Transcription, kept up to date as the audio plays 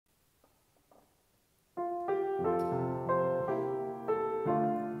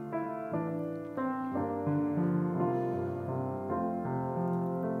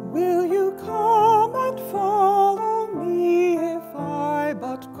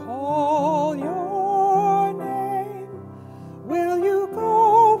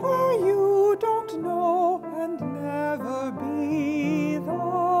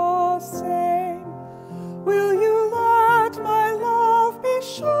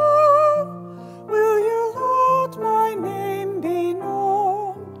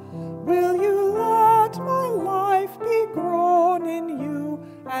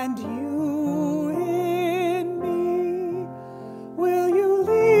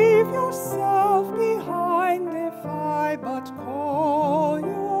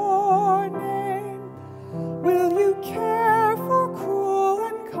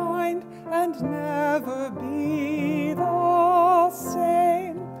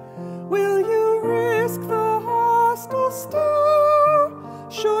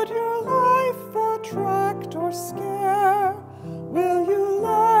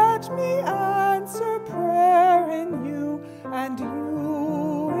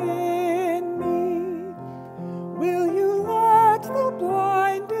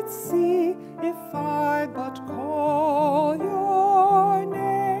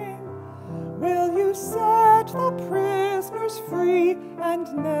and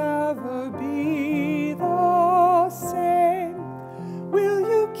never be the same? Will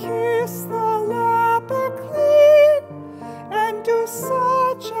you kiss the leper clean and do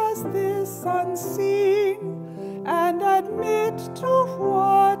such as this unseen, and admit to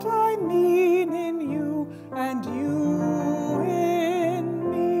what I mean in you and you in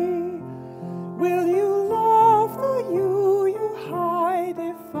me? Will you love the you hide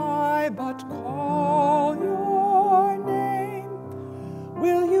if I but call your name?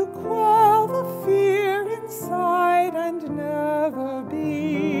 Will you quell the fear inside and never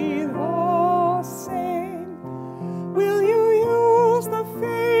be the same? Will you use the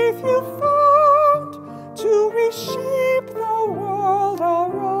faith you found to reshape the world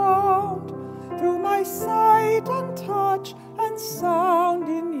around, through my sight and touch and sound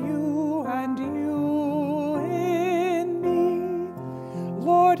in you and you in me?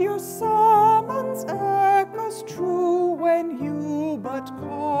 Lord, your summons echoes true when you but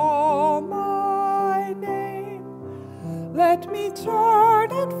call my name. Let me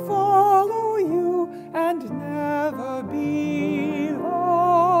turn and follow you